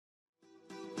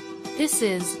This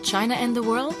is China and the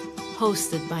World,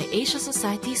 hosted by Asia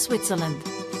Society Switzerland.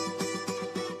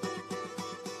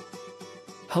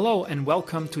 Hello and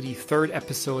welcome to the third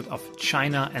episode of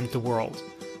China and the World,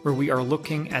 where we are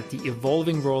looking at the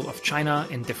evolving role of China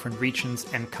in different regions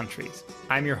and countries.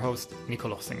 I'm your host, Nico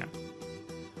Luchsinger.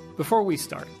 Before we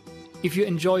start, if you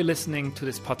enjoy listening to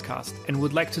this podcast and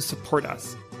would like to support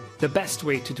us, the best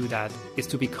way to do that is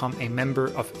to become a member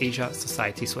of Asia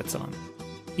Society Switzerland.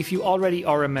 If you already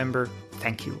are a member,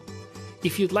 thank you.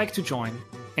 If you'd like to join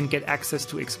and get access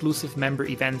to exclusive member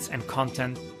events and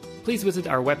content, please visit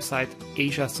our website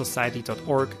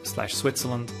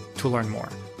asiasociety.org/Switzerland to learn more.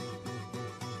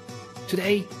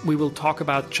 Today, we will talk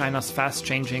about China's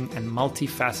fast-changing and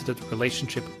multifaceted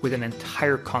relationship with an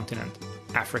entire continent,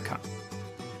 Africa.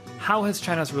 How has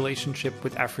China's relationship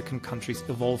with African countries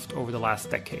evolved over the last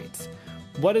decades?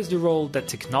 What is the role that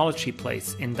technology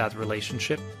plays in that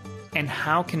relationship? And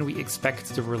how can we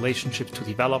expect the relationship to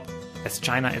develop as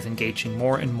China is engaging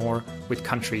more and more with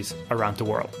countries around the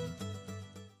world?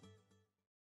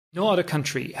 No other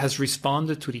country has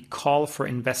responded to the call for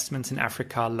investments in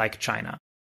Africa like China.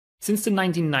 Since the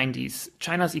 1990s,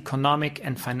 China's economic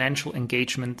and financial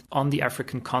engagement on the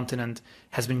African continent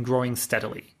has been growing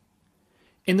steadily.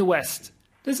 In the West,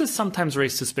 this has sometimes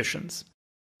raised suspicions.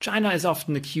 China is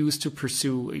often accused to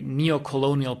pursue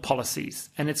neo-colonial policies,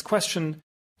 and it's questioned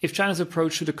if China's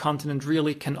approach to the continent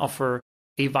really can offer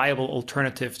a viable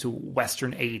alternative to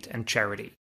Western aid and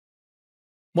charity.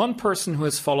 One person who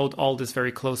has followed all this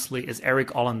very closely is Eric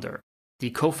Olander,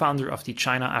 the co-founder of the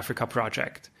China-Africa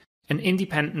Project, an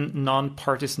independent,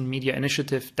 non-partisan media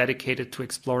initiative dedicated to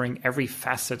exploring every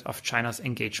facet of China's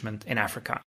engagement in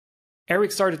Africa.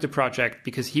 Eric started the project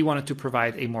because he wanted to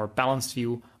provide a more balanced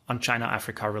view on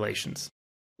China-Africa relations.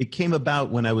 It came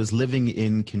about when I was living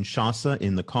in Kinshasa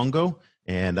in the Congo,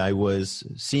 and I was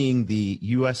seeing the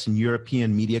US and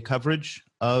European media coverage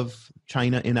of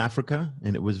China in Africa,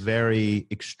 and it was very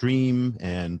extreme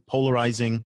and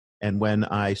polarizing. And when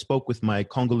I spoke with my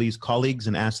Congolese colleagues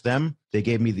and asked them, they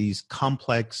gave me these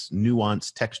complex,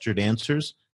 nuanced, textured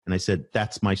answers. And I said,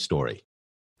 that's my story.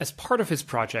 As part of his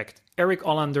project, Eric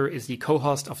Olander is the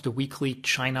co-host of the weekly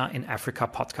China in Africa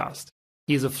podcast.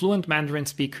 He is a fluent Mandarin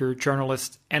speaker,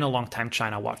 journalist, and a longtime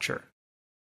China watcher.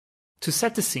 To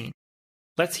set the scene,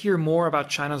 let's hear more about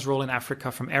China's role in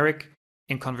Africa from Eric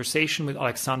in conversation with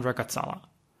Aleksandra Gadzala.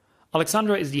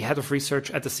 Aleksandra is the head of research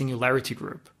at the Singularity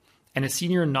group and a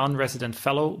senior non-resident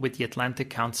fellow with the Atlantic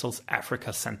Council's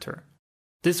Africa Center.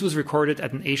 This was recorded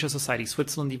at an Asia Society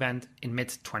Switzerland event in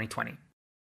mid-2020.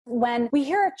 When we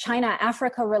hear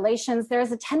China-Africa relations,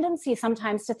 there's a tendency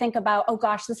sometimes to think about, oh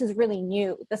gosh, this is really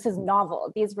new. This is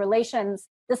novel. These relations,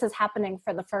 this is happening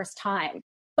for the first time.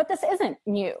 But this isn't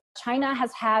new. China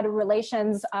has had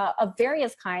relations of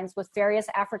various kinds with various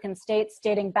African states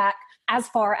dating back as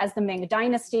far as the Ming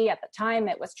Dynasty. At the time,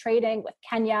 it was trading with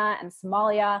Kenya and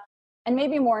Somalia. And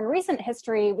maybe more in recent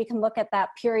history, we can look at that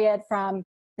period from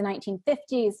the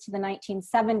 1950s to the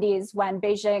 1970s when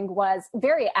Beijing was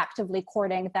very actively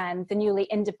courting then the newly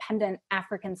independent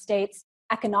African states,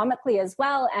 economically as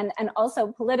well, and also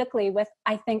politically with,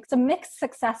 I think, some mixed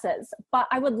successes. But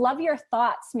I would love your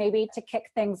thoughts maybe to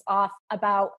kick things off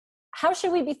about how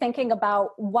should we be thinking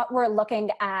about what we're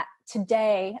looking at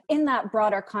today in that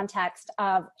broader context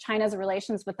of China's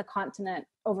relations with the continent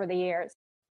over the years?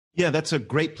 Yeah, that's a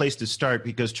great place to start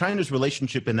because China's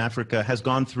relationship in Africa has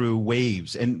gone through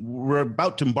waves, and we're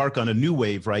about to embark on a new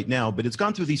wave right now, but it's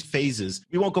gone through these phases.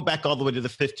 We won't go back all the way to the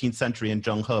 15th century in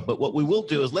Zhenghe, but what we will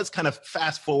do is let's kind of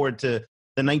fast forward to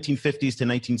the 1950s to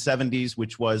 1970s,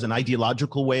 which was an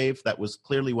ideological wave. That was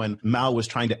clearly when Mao was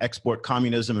trying to export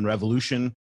communism and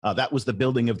revolution. That was the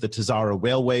building of the Tazara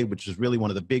Railway, which is really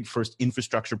one of the big first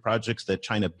infrastructure projects that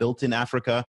China built in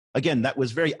Africa. Again, that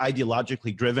was very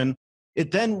ideologically driven.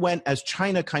 It then went, as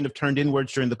China kind of turned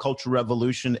inwards during the Cultural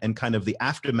Revolution and kind of the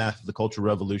aftermath of the Cultural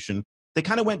Revolution, they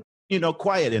kind of went,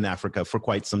 quiet in Africa for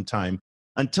quite some time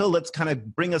until let's kind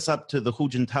of bring us up to the Hu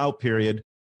Jintao period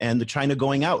and the China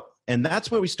going out. And that's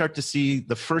where we start to see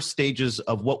the first stages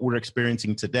of what we're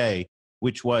experiencing today,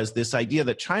 which was this idea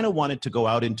that China wanted to go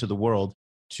out into the world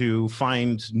to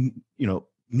find,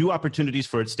 new opportunities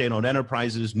for its state-owned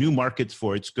enterprises, new markets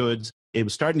for its goods. It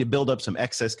was starting to build up some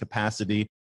excess capacity.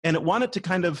 And it wanted to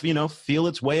kind of, feel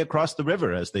its way across the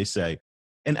river, as they say.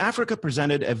 And Africa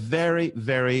presented a very,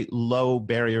 very low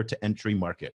barrier to entry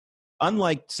market.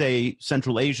 Unlike, say,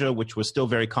 Central Asia, which was still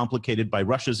very complicated by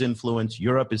Russia's influence,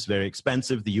 Europe is very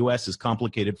expensive. The US is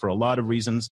complicated for a lot of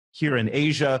reasons. Here in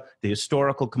Asia, the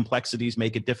historical complexities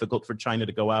make it difficult for China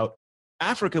to go out.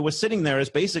 Africa was sitting there as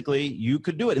basically you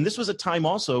could do it. And this was a time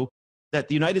also that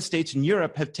the United States and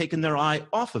Europe have taken their eye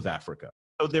off of Africa.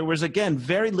 So there was, again,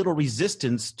 very little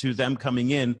resistance to them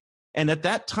coming in. And at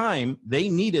that time, they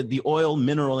needed the oil,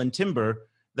 mineral, and timber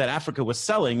that Africa was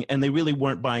selling, and they really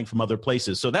weren't buying from other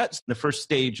places. So that's the first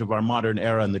stage of our modern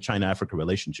era in the China-Africa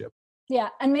relationship. Yeah,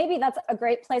 and maybe that's a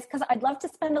great place, because I'd love to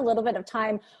spend a little bit of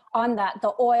time on that,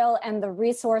 the oil and the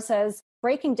resources,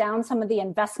 breaking down some of the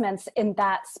investments in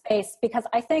that space, because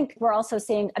I think we're also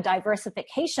seeing a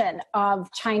diversification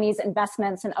of Chinese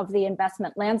investments and of the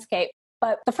investment landscape.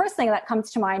 But the first thing that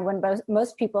comes to mind when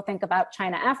most people think about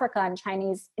China-Africa and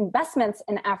Chinese investments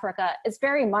in Africa is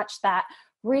very much that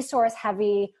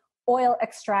resource-heavy oil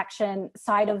extraction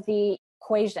side of the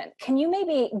equation. Can you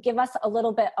maybe give us a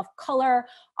little bit of color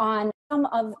on some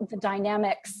of the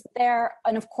dynamics there?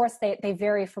 And of course, they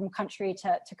vary from country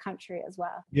to country as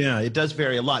well. Yeah, it does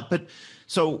vary a lot. But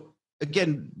so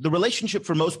again, the relationship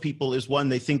for most people is one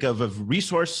they think of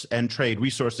resource and trade,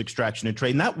 resource extraction and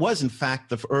trade. And that was, in fact,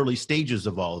 the early stages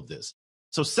of all of this.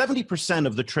 So 70%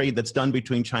 of the trade that's done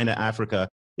between China and Africa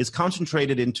is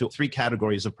concentrated into three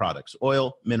categories of products: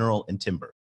 oil, mineral, and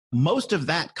timber. Most of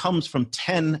that comes from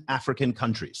 10 African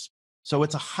countries. So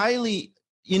it's a highly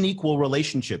unequal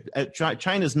relationship.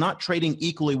 China is not trading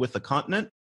equally with the continent.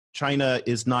 China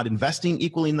is not investing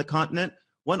equally in the continent.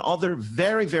 One other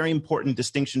very, very important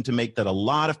distinction to make that a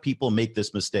lot of people make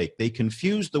this mistake. They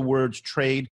confuse the words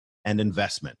trade and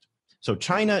investment. So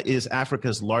China is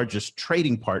Africa's largest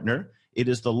trading partner. It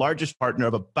is the largest partner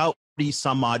of about 30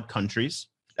 some odd countries.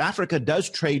 Africa does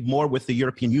trade more with the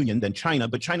European Union than China,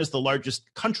 but China is the largest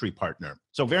country partner.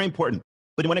 So very important.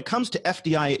 But when it comes to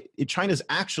FDI, China's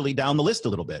actually down the list a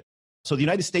little bit. So the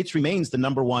United States remains the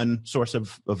number one source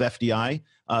of FDI.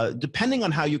 Depending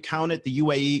on how you count it, the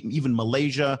UAE, even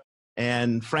Malaysia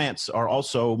and France are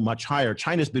also much higher.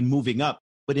 China's been moving up.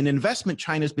 But in investment,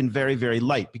 China's been very, very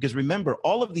light. Because remember,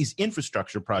 all of these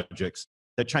infrastructure projects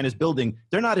that China's building,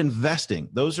 they're not investing.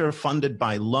 Those are funded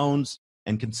by loans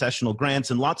and concessional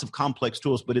grants and lots of complex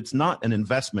tools, but it's not an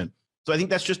investment. So I think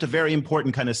that's just a very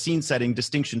important kind of scene-setting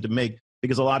distinction to make,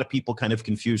 because a lot of people kind of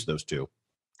confuse those two.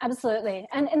 Absolutely.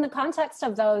 And in the context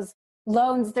of those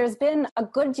loans, there's been a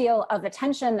good deal of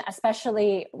attention,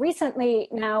 especially recently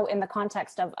now in the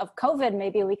context of COVID.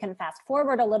 Maybe we can fast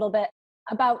forward a little bit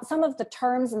about some of the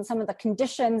terms and some of the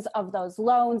conditions of those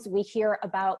loans. We hear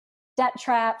about debt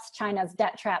traps, China's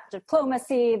debt trap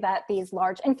diplomacy, that these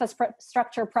large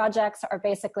infrastructure projects are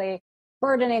basically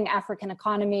burdening African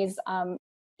economies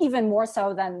even more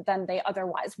so than they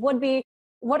otherwise would be.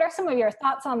 What are some of your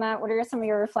thoughts on that? What are some of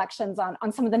your reflections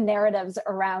on some of the narratives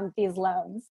around these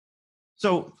loans?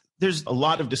 So there's a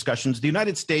lot of discussions. The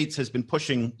United States has been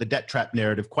pushing the debt trap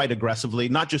narrative quite aggressively,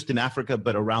 not just in Africa,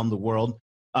 but around the world.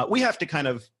 We have to kind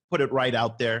of put it right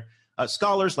out there.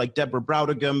 Scholars like Deborah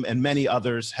Browdegum and many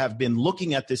others have been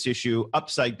looking at this issue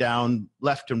upside down,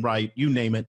 left and right, you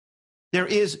name it. There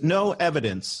is no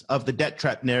evidence of the debt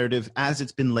trap narrative as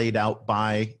it's been laid out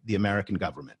by the American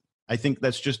government. I think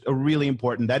that's just a really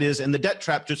important. That is, and the debt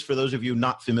trap, just for those of you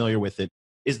not familiar with it,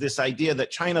 is this idea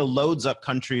that China loads up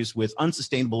countries with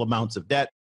unsustainable amounts of debt.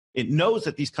 It knows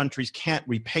that these countries can't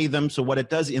repay them. So what it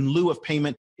does in lieu of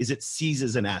payment is it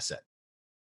seizes an asset.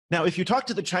 Now, if you talk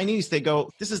to the Chinese, they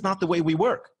go, this is not the way we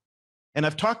work. And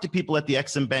I've talked to people at the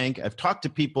Exim Bank. I've talked to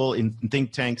people in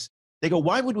think tanks. They go,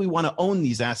 why would we want to own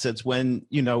these assets when,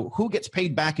 who gets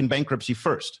paid back in bankruptcy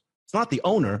first? It's not the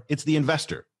owner, it's the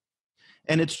investor.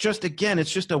 And it's just, again,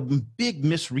 it's just a big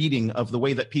misreading of the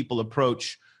way that people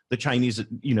approach the Chinese,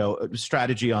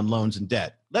 strategy on loans and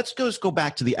debt. Let's go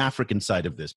back to the African side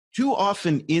of this. Too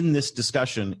often in this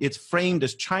discussion, it's framed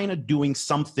as China doing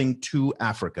something to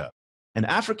Africa. And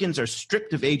Africans are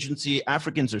stripped of agency.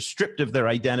 Africans are stripped of their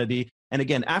identity. And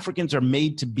again, Africans are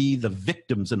made to be the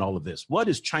victims in all of this. What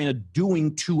is China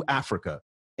doing to Africa?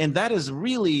 And that is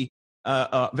really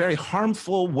a very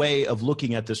harmful way of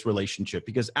looking at this relationship,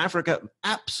 because Africa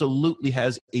absolutely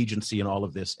has agency in all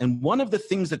of this. And one of the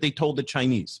things that they told the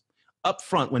Chinese up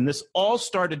front when this all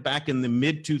started back in the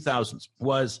mid-2000s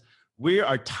was, we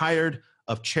are tired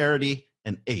of charity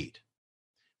and aid.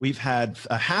 We've had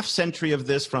a half century of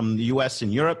this from the US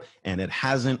and Europe, and it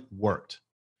hasn't worked.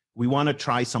 We want to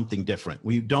try something different.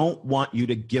 We don't want you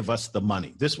to give us the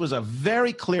money. This was a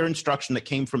very clear instruction that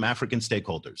came from African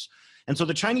stakeholders. And so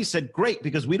the Chinese said, great,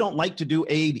 because we don't like to do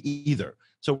aid either.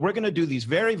 So we're going to do these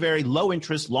very, very low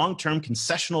interest, long-term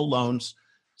concessional loans.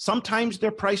 Sometimes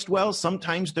they're priced well,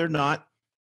 sometimes they're not.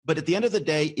 But at the end of the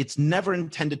day, it's never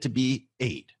intended to be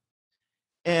aid.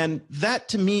 And that,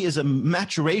 to me, is a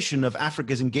maturation of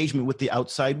Africa's engagement with the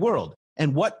outside world.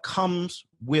 and what comes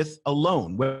with a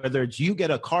loan. Whether it's you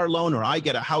get a car loan or I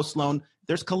get a house loan,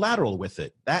 there's collateral with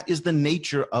it. That is the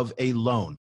nature of a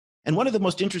loan. And one of the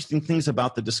most interesting things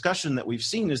about the discussion that we've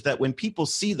seen is that when people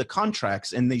see the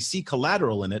contracts and they see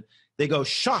collateral in it, they go,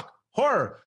 shock,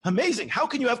 horror, amazing. How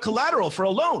can you have collateral for a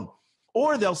loan?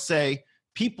 Or they'll say,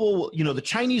 people, the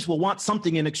Chinese will want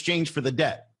something in exchange for the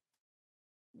debt.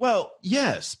 Well,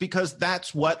 yes, because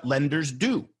that's what lenders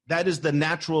do. That is the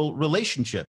natural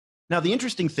relationship. Now, the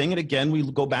interesting thing, and again, we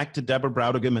go back to Deborah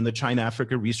Brautigam and the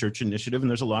China-Africa Research Initiative, and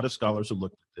there's a lot of scholars who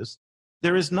looked at this.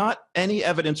 There is not any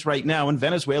evidence right now, and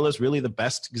Venezuela is really the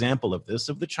best example of this,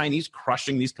 of the Chinese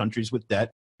crushing these countries with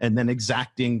debt and then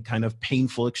exacting kind of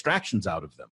painful extractions out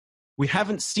of them. We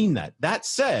haven't seen that. That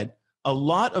said, a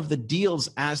lot of the deals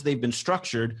as they've been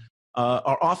structured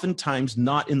are oftentimes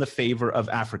not in the favor of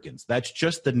Africans. That's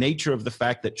just the nature of the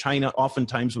fact that China,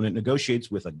 oftentimes when it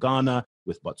negotiates with a Ghana,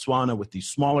 with Botswana, with these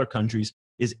smaller countries,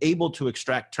 is able to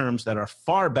extract terms that are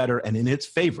far better and in its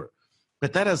favor.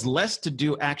 But that has less to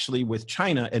do actually with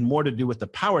China and more to do with the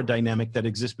power dynamic that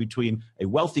exists between a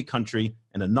wealthy country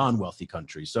and a non-wealthy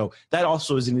country. So that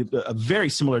also is a very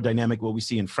similar dynamic what we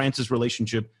see in France's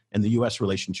relationship and the U.S.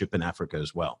 relationship in Africa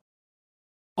as well.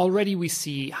 Already we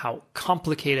see how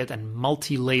complicated and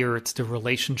multi-layered the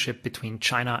relationship between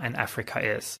China and Africa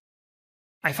is.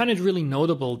 I find it really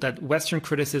notable that Western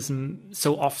criticism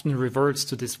so often reverts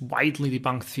to this widely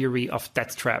debunked theory of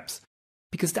debt traps,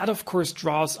 because that of course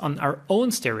draws on our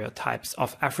own stereotypes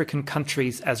of African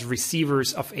countries as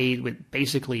receivers of aid with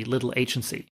basically little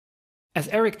agency. As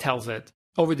Eric tells it,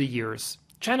 over the years,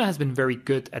 China has been very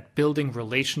good at building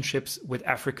relationships with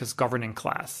Africa's governing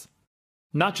class.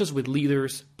 Not just with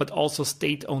leaders, but also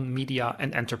state-owned media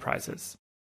and enterprises.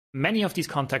 Many of these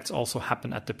contacts also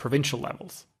happen at the provincial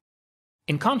levels.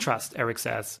 In contrast, Eric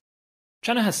says,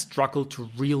 China has struggled to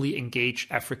really engage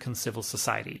African civil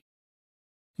society.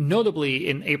 Notably,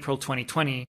 in April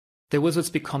 2020, there was what's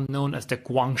become known as the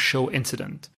Guangzhou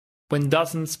incident, when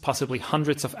dozens, possibly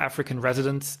hundreds of African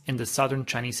residents in the southern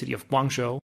Chinese city of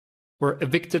Guangzhou were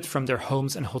evicted from their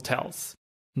homes and hotels.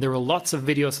 There were lots of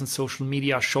videos on social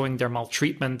media showing their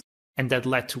maltreatment, and that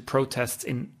led to protests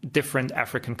in different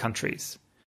African countries.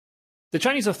 The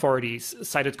Chinese authorities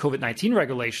cited COVID-19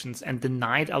 regulations and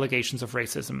denied allegations of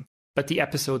racism, but the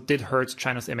episode did hurt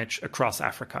China's image across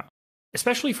Africa.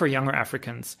 Especially for younger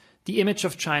Africans, the image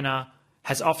of China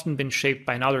has often been shaped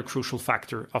by another crucial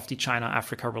factor of the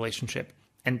China-Africa relationship,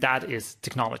 and that is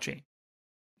technology.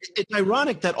 It's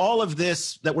ironic that all of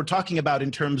this that we're talking about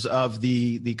in terms of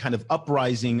the kind of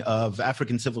uprising of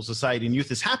African civil society and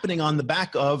youth is happening on the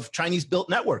back of Chinese-built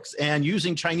networks and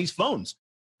using Chinese phones.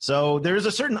 So there is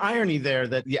a certain irony there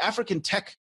that the African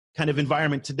tech kind of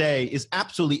environment today is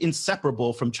absolutely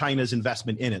inseparable from China's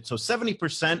investment in it. So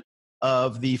 70%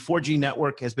 of the 4G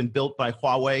network has been built by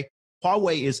Huawei.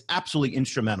 Huawei is absolutely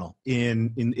instrumental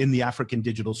in the African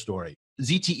digital story.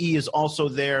 ZTE is also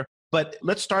there. But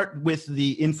let's start with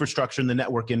the infrastructure and the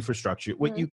network infrastructure.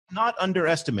 What you cannot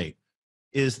underestimate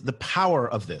is the power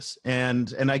of this.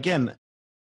 And again,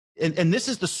 and this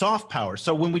is the soft power.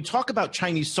 So when we talk about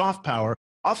Chinese soft power,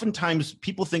 oftentimes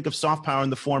people think of soft power in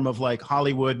the form of like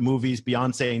Hollywood movies,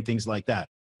 Beyonce, and things like that.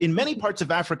 In many parts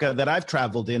of Africa that I've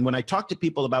traveled in, when I talk to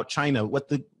people about China, what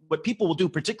people will do,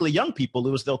 particularly young people,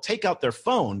 is they'll take out their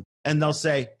phone and they'll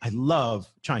say, I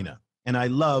love China and I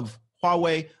love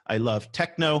Huawei, I love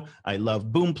Techno, I love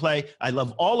Boomplay, I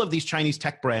love all of these Chinese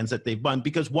tech brands that they've won.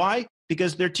 Because why?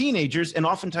 Because they're teenagers, and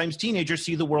oftentimes teenagers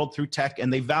see the world through tech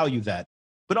and they value that.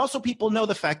 But also people know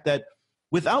the fact that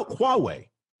without Huawei,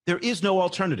 there is no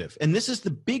alternative. And this is the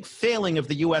big failing of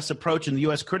the US approach and the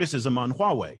US criticism on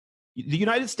Huawei. The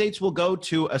United States will go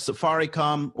to a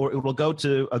Safaricom or it will go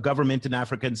to a government in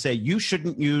Africa and say, you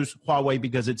shouldn't use Huawei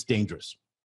because it's dangerous.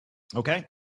 Okay?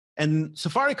 And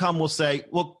Safaricom will say,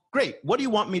 well, great, what do you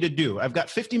want me to do? I've got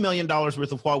 $50 million worth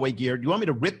of Huawei gear. Do you want me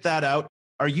to rip that out?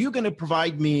 Are you going to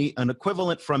provide me an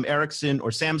equivalent from Ericsson or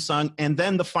Samsung, and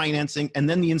then the financing, and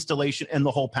then the installation, and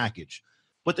the whole package?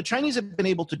 What the Chinese have been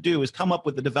able to do is come up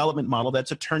with a development model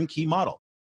that's a turnkey model.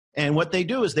 And what they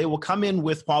do is they will come in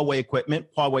with Huawei equipment,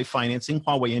 Huawei financing,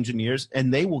 Huawei engineers,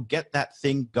 and they will get that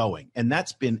thing going. And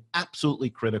that's been absolutely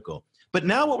critical. But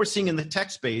now what we're seeing in the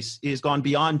tech space is gone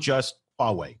beyond just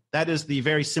Huawei. That is the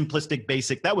very simplistic,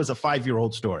 basic. That was a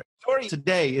 5-year-old story. The story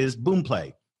today is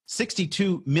Boomplay.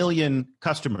 62 million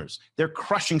customers. They're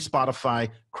crushing Spotify,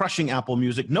 crushing Apple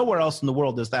Music. Nowhere else in the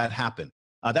world does that happen.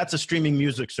 That's a streaming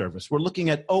music service. We're looking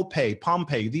at OPay,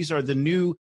 PalmPay. These are the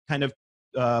new kind of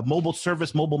mobile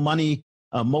service, mobile money,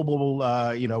 mobile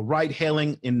ride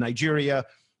hailing in Nigeria.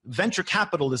 Venture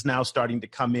capital is now starting to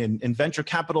come in, and venture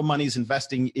capital money is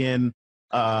investing in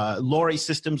Lorry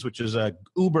Systems, which is a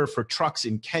Uber for trucks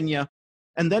in Kenya.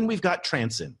 And then we've got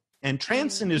Transsion. And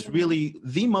Transsion is really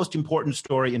the most important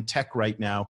story in tech right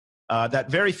now that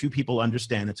very few people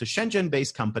understand. It's a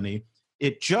Shenzhen-based company.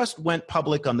 It just went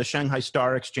public on the Shanghai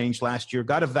Star Exchange last year,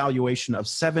 got a valuation of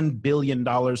 $7 billion,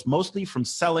 mostly from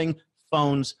selling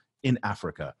phones in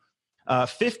Africa.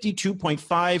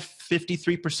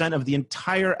 53% of the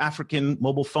entire African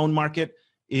mobile phone market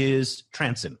is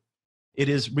Transsion. It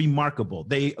is remarkable.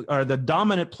 They are the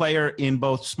dominant player in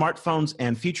both smartphones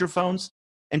and feature phones.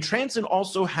 And Transsion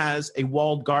also has a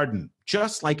walled garden,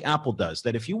 just like Apple does,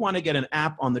 that if you want to get an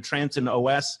app on the Transsion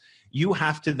OS, you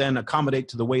have to then accommodate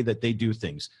to the way that they do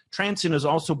things. Transsion is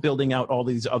also building out all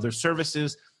these other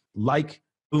services like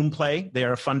Boomplay. They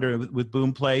are a funder with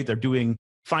Boomplay. They're doing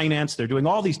finance. They're doing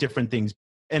all these different things.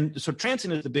 And so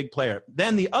Transsion is the big player.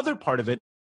 Then the other part of it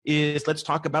is, let's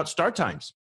talk about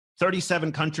StarTimes.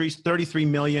 37 countries, 33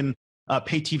 million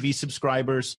pay TV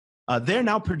subscribers. They're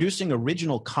now producing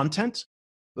original content.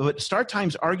 But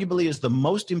StarTimes arguably is the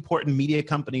most important media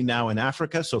company now in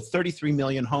Africa. So 33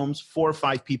 million homes, 4 or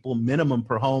 5 people minimum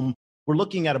per home. We're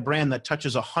looking at a brand that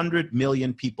touches 100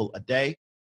 million people a day.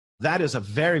 That is a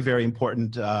very, very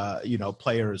important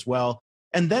player as well.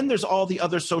 And then there's all the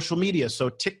other social media. So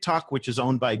TikTok, which is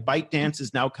owned by ByteDance,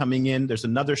 is now coming in. There's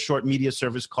another short media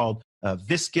service called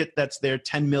Viscuit that's there,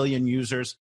 10 million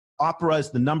users. Opera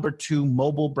is the number 2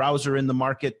 mobile browser in the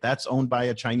market. That's owned by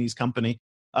a Chinese company.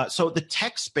 So the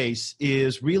tech space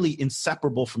is really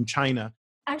inseparable from China.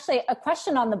 Actually, a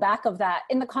question on the back of that.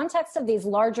 In the context of these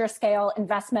larger scale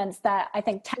investments that I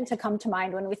think tend to come to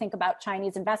mind when we think about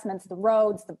Chinese investments, the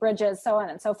roads, the bridges, so on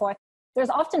and so forth, there's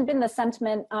often been the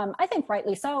sentiment, I think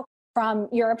rightly so, from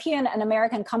European and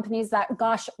American companies that,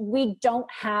 gosh, we don't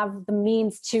have the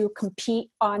means to compete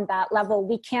on that level.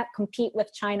 We can't compete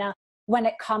with China when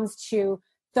it comes to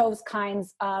those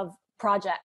kinds of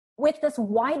projects. With this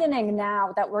widening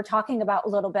now that we're talking about a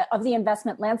little bit of the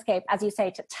investment landscape, as you say,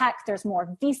 to tech, there's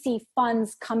more VC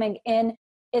funds coming in.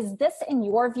 Is this, in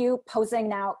your view, posing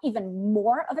now even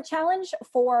more of a challenge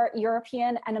for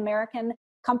European and American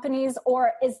companies?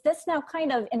 Or is this now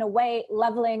kind of, in a way,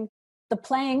 leveling the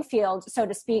playing field, so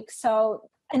to speak? So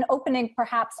an opening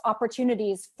perhaps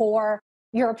opportunities for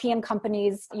European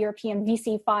companies, European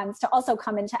VC funds to also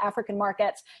come into African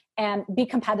markets and be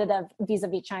competitive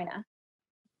vis-a-vis China?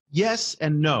 Yes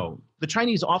and no. The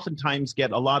Chinese oftentimes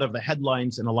get a lot of the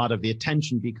headlines and a lot of the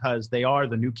attention because they are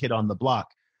the new kid on the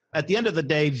block. At the end of the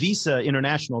day, Visa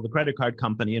International, the credit card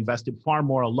company, invested far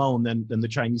more alone than the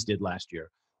Chinese did last year.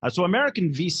 So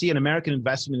American VC and American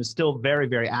investment is still very,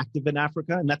 very active in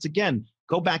Africa. And that's, again,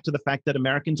 go back to the fact that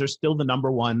Americans are still the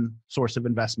number 1 source of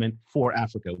investment for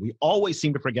Africa. We always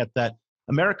seem to forget that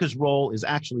America's role is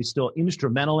actually still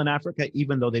instrumental in Africa,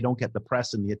 even though they don't get the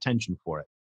press and the attention for it.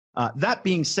 That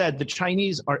being said, the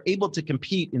Chinese are able to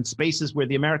compete in spaces where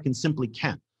the Americans simply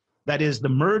can't. That is the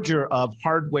merger of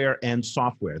hardware and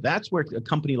software. That's where a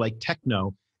company like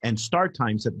Techno and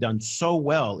StarTimes have done so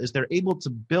well, is they're able to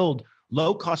build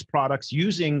low-cost products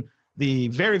using the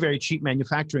very, very cheap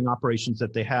manufacturing operations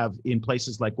that they have in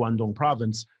places like Guangdong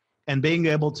province, and being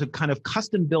able to kind of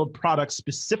custom build products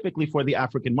specifically for the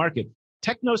African market.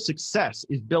 Techno's success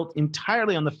is built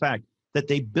entirely on the fact that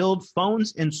they build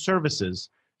phones and services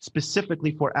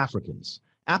specifically for Africans.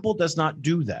 Apple does not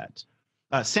do that.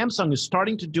 Samsung is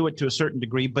starting to do it to a certain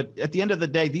degree, but at the end of the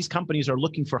day, these companies are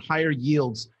looking for higher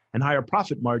yields and higher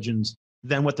profit margins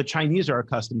than what the Chinese are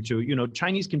accustomed to. You know,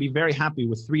 Chinese can be very happy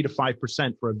with 3 to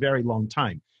 5% for a very long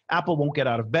time. Apple won't get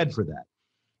out of bed for that.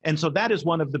 And so that is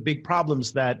one of the big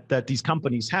problems that these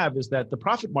companies have, is that the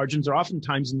profit margins are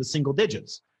oftentimes in the single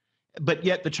digits. But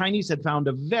yet the Chinese had found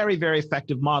a very, very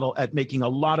effective model at making a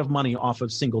lot of money off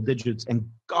of single digits and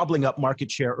gobbling up market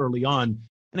share early on.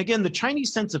 And again, the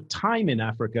Chinese sense of time in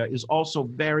Africa is also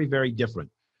very, very different.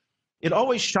 It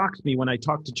always shocks me when I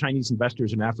talk to Chinese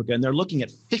investors in Africa and they're looking at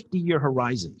 50-year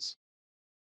horizons.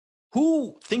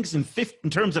 Who thinks in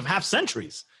terms of half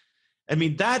centuries? I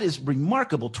mean, that is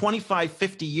remarkable. 25,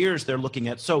 50 years they're looking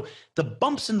at. So the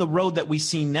bumps in the road that we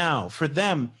see now, for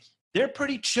them, they're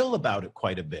pretty chill about it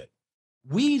quite a bit.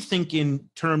 We think in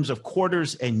terms of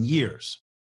quarters and years.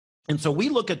 And so we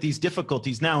look at these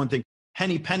difficulties now and think,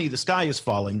 penny, penny, the sky is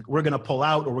falling. We're going to pull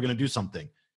out or we're going to do something.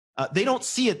 They don't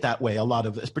see it that way, a lot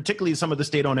of it, particularly some of the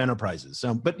state-owned enterprises.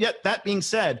 But yet, that being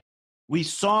said, we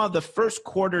saw the first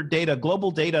quarter data,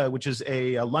 Global Data, which is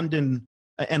a London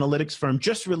analytics firm,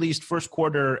 just released first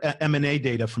quarter M&A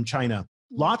data from China.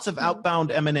 Lots of outbound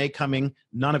M&A coming,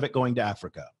 none of it going to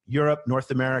Africa. Europe,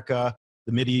 North America,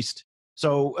 the Mideast.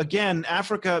 So again,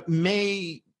 Africa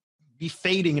may be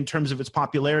fading in terms of its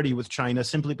popularity with China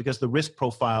simply because the risk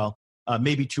profile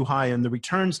may be too high, and the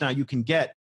returns now you can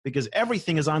get because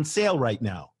everything is on sale right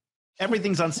now.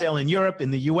 Everything's on sale in Europe,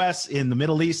 in the US, in the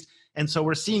Middle East. And so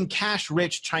we're seeing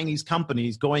cash-rich Chinese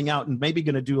companies going out and maybe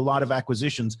going to do a lot of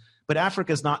acquisitions, but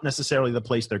Africa is not necessarily the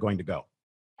place they're going to go.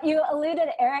 You alluded,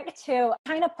 Eric, to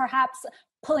China perhaps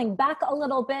pulling back a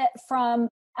little bit from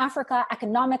Africa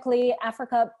economically,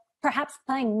 Africa perhaps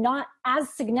playing not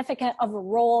as significant of a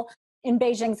role in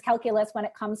Beijing's calculus when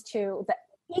it comes to the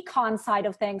econ side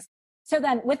of things. So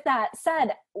then with that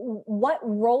said, what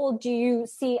role do you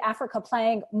see Africa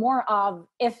playing more of,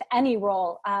 if any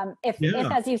role, if,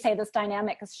 as you say, this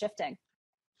dynamic is shifting?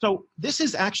 So this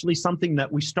is actually something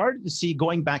that we started to see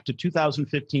going back to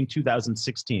 2015,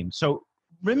 2016. So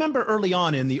remember early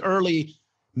on in the early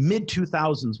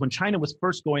mid-2000s when China was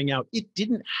first going out, it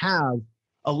didn't have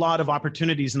a lot of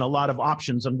opportunities and a lot of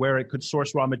options on where it could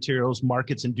source raw materials,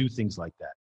 markets, and do things like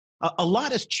that. A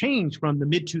lot has changed from the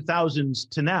mid-2000s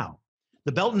to now.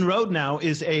 The Belt and Road now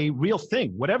is a real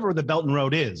thing, whatever the Belt and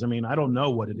Road is. I mean, I don't know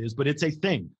what it is, but it's a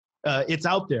thing. It's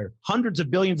out there. Hundreds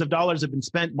of billions of dollars have been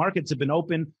spent. Markets have been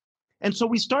open. And so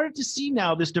we started to see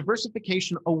now this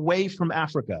diversification away from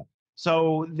Africa.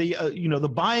 So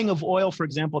the buying of oil, for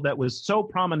example, that was so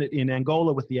prominent in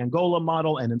Angola with the Angola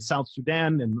model and in South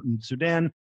Sudan and in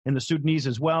Sudan and the Sudanese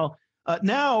as well.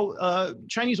 Now,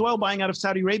 Chinese oil buying out of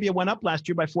Saudi Arabia went up last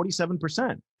year by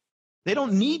 47%. They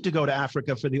don't need to go to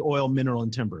Africa for the oil, mineral,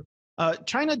 and timber.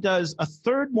 China does a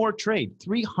third more trade,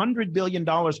 $300 billion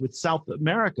with South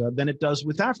America than it does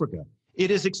with Africa. It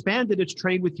has expanded its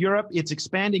trade with Europe. It's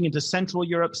expanding into Central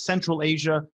Europe, Central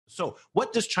Asia. So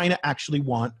what does China actually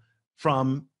want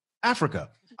from Africa?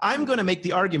 I'm going to make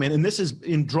the argument, and this is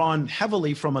drawn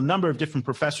heavily from a number of different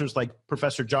professors, like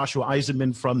Professor Joshua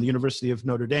Eisenman from the University of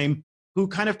Notre Dame, who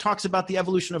kind of talks about the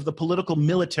evolution of the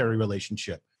political-military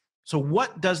relationship. So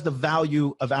what does the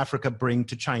value of Africa bring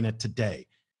to China today?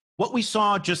 What we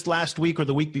saw just last week or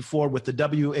the week before with the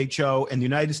WHO and the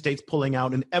United States pulling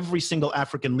out, and every single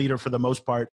African leader, for the most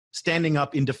part, standing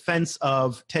up in defense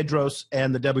of Tedros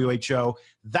and the WHO,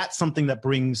 that's something that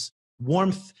brings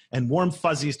warmth and warm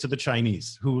fuzzies to the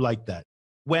Chinese who like that.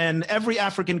 When every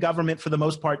African government, for the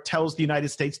most part, tells the United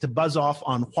States to buzz off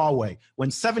on Huawei, when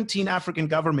 17 African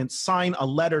governments sign a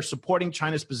letter supporting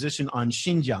China's position on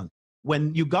Xinjiang,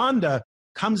 when Uganda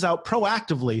comes out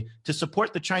proactively to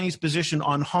support the Chinese position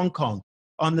on Hong Kong,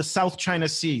 on the South China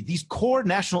Sea, these core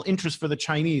national interests for the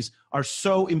Chinese are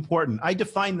so important. I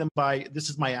define them by, this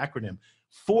is my acronym,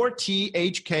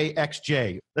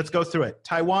 4THKXJ. Let's go through it.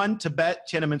 Taiwan, Tibet,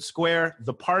 Tiananmen Square,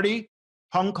 the party,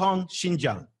 Hong Kong,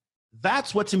 Xinjiang.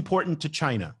 That's what's important to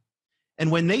China.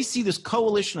 And when they see this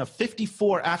coalition of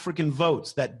 54 African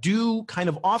votes that do kind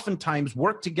of oftentimes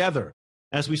work together,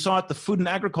 as we saw at the Food and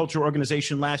Agriculture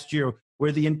Organization last year,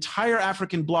 where the entire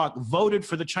African bloc voted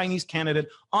for the Chinese candidate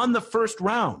on the first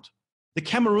round. The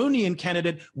Cameroonian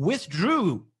candidate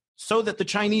withdrew so that the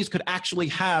Chinese could actually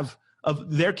have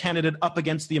of their candidate up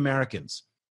against the Americans.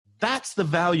 That's the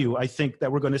value, I think,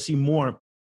 that we're going to see more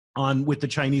on with the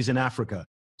Chinese in Africa.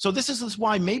 So this is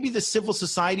why maybe the civil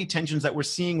society tensions that we're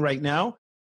seeing right now,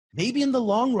 maybe in the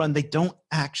long run, they don't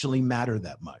actually matter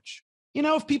that much. You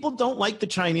know, if people don't like the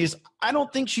Chinese, I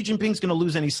don't think Xi Jinping's going to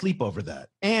lose any sleep over that.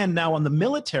 And now on the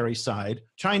military side,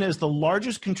 China is the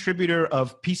largest contributor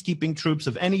of peacekeeping troops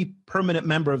of any permanent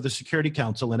member of the Security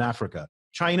Council in Africa.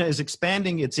 China is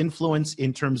expanding its influence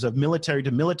in terms of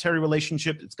military-to-military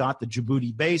relationship. It's got the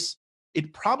Djibouti base.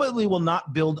 It probably will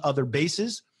not build other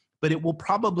bases, but it will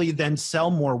probably then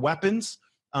sell more weapons.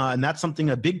 And that's something,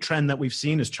 a big trend that we've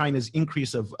seen is China's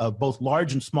increase of both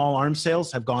large and small arms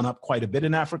sales have gone up quite a bit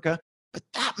in Africa. But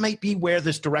that might be where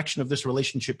this direction of this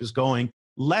relationship is going,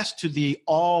 less to the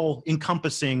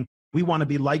all-encompassing, we want to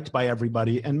be liked by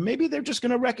everybody. And maybe they're just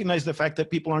going to recognize the fact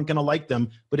that people aren't going to like them.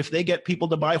 But if they get people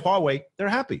to buy Huawei, they're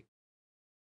happy.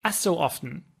 As so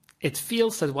often, it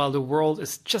feels that while the world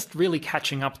is just really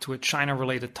catching up to a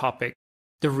China-related topic,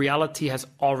 the reality has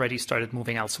already started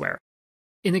moving elsewhere.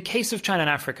 In the case of China and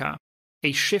Africa,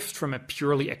 a shift from a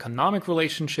purely economic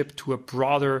relationship to a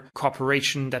broader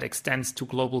cooperation that extends to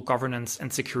global governance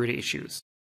and security issues.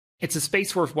 It's a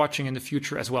space worth watching in the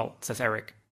future as well, says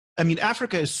Eric. I mean,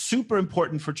 Africa is super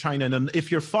important for China. And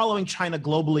if you're following China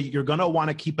globally, you're going to want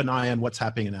to keep an eye on what's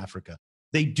happening in Africa.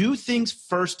 They do things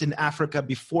first in Africa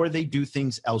before they do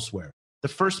things elsewhere. The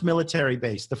first military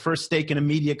base, the first stake in a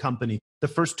media company, the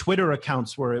first Twitter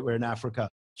accounts were in Africa.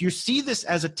 You see this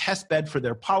as a test bed for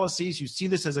their policies. You see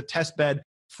this as a test bed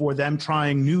for them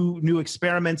trying new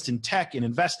experiments in tech and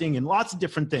investing in lots of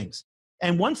different things.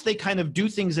 And once they kind of do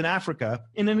things in Africa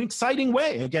in an exciting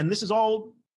way, again, this is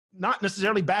all not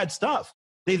necessarily bad stuff.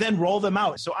 They then roll them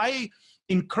out. So I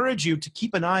encourage you to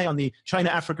keep an eye on the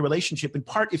China-Africa relationship, in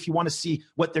part if you want to see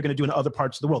what they're going to do in other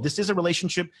parts of the world. This is a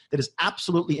relationship that is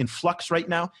absolutely in flux right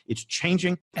now. It's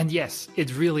changing. And yes,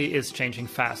 it really is changing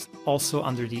fast, also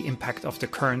under the impact of the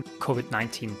current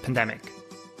COVID-19 pandemic.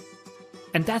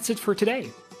 And that's it for today.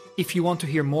 If you want to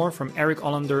hear more from Eric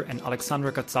Olander and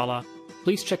Aleksandra Gadzala,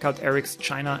 please check out Eric's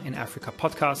China in Africa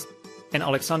podcast and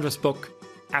Aleksandra's book,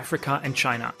 Africa and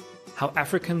China: How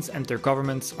Africans and Their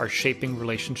Governments Are Shaping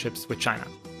Relationships with China.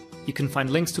 You can find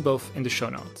links to both in the show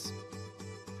notes.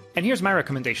 And here's my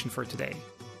recommendation for today.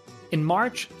 In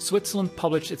March, Switzerland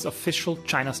published its official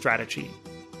China strategy,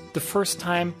 the first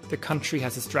time the country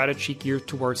has a strategy geared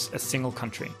towards a single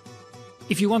country.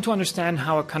 If you want to understand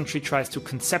how a country tries to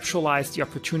conceptualize the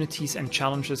opportunities and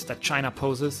challenges that China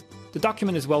poses, the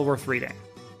document is well worth reading.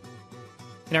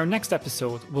 In our next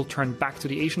episode, we'll turn back to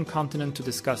the Asian continent to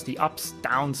discuss the ups,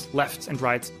 downs, lefts, and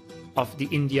rights of the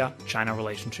India-China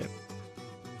relationship.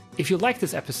 If you like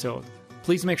this episode,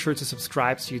 please make sure to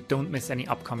subscribe so you don't miss any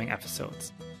upcoming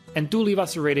episodes. And do leave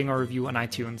us a rating or review on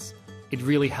iTunes. It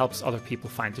really helps other people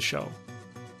find the show.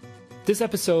 This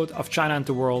episode of China and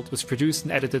the World was produced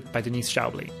and edited by Denise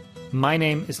Staubli. My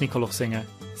name is Nico Luchsinger.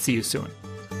 See you soon.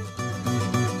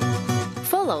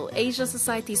 Follow Asia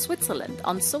Society Switzerland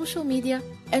on social media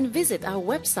and visit our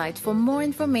website for more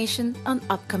information on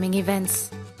upcoming events.